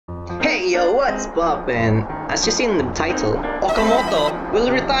Hey yo, what's poppin'? As you seen in the title, Okamoto will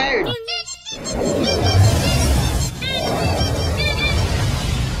retire!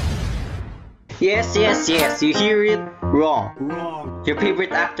 Yes, you hear it wrong. Your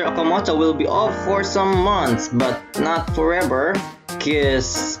favorite actor Okamoto will be off for some months, but not forever,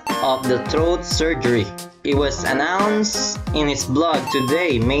 because of the throat surgery. It was announced in his blog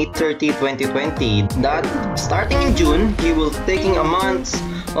today, May 30, 2020, that starting in June, he will taking a month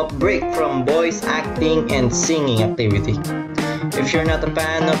of break from voice acting and singing activity. If you're not a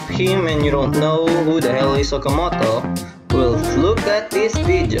fan of him and you don't know who the hell is Okamoto, well, look at this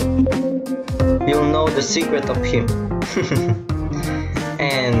video. You'll know the secret of him.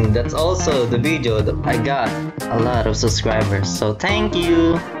 And that's also the video that I got a lot of subscribers, so thank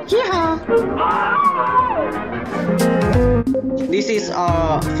you. Yeah. This is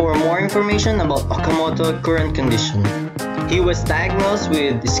for more information about Okamoto's current condition. He was diagnosed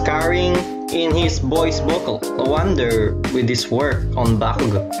with scarring in his voice vocal. No wonder with his work on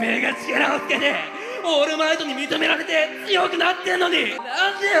Bakugo.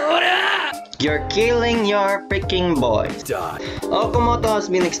 You're killing your freaking voice. Okamoto has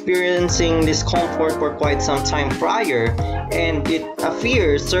been experiencing discomfort for quite some time prior, and it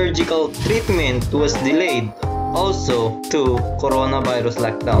appears surgical treatment was delayed also to coronavirus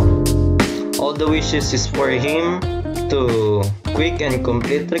lockdown. All the wishes is for him to quick and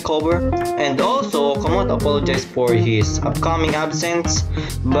complete recover, and also Okamoto apologized for his upcoming absence,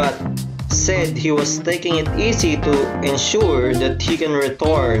 but said he was taking it easy to ensure that he can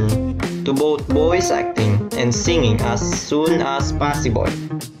return to both voice acting and singing as soon as possible,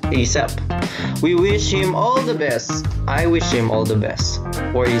 ASAP. We wish him all the best. I wish him all the best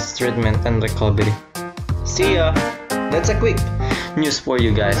for his treatment and recovery. See ya. That's a quick news for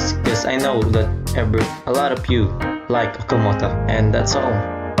you guys, because I know that a lot of you like Okamoto, and that's all.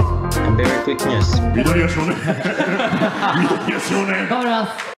 A very quick news.